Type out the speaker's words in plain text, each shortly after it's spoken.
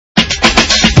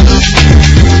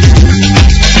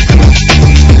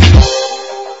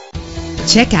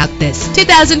Check out this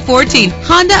 2014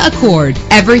 Honda Accord.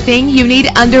 Everything you need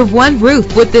under one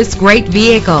roof with this great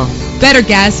vehicle. Better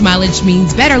gas mileage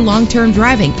means better long-term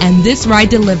driving, and this ride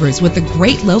delivers with a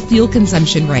great low fuel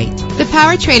consumption rate. The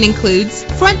powertrain includes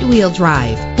front-wheel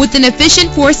drive with an efficient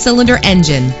 4-cylinder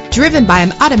engine driven by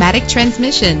an automatic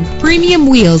transmission. Premium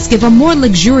wheels give a more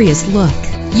luxurious look.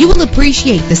 You will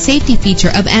appreciate the safety feature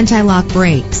of anti-lock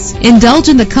brakes. Indulge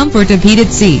in the comfort of heated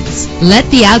seats. Let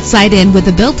the outside in with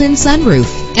a built-in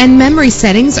sunroof. And memory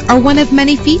settings are one of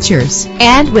many features.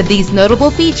 And with these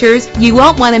notable features, you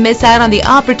won't want to miss out on the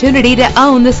opportunity to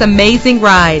own this amazing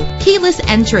ride. Keyless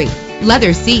entry,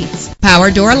 leather seats,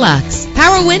 power door locks,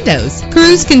 power windows,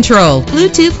 cruise control,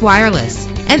 Bluetooth wireless,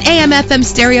 an AM/FM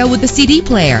stereo with a CD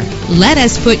player. Let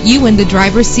us put you in the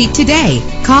driver's seat today.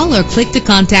 Call or click to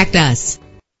contact us.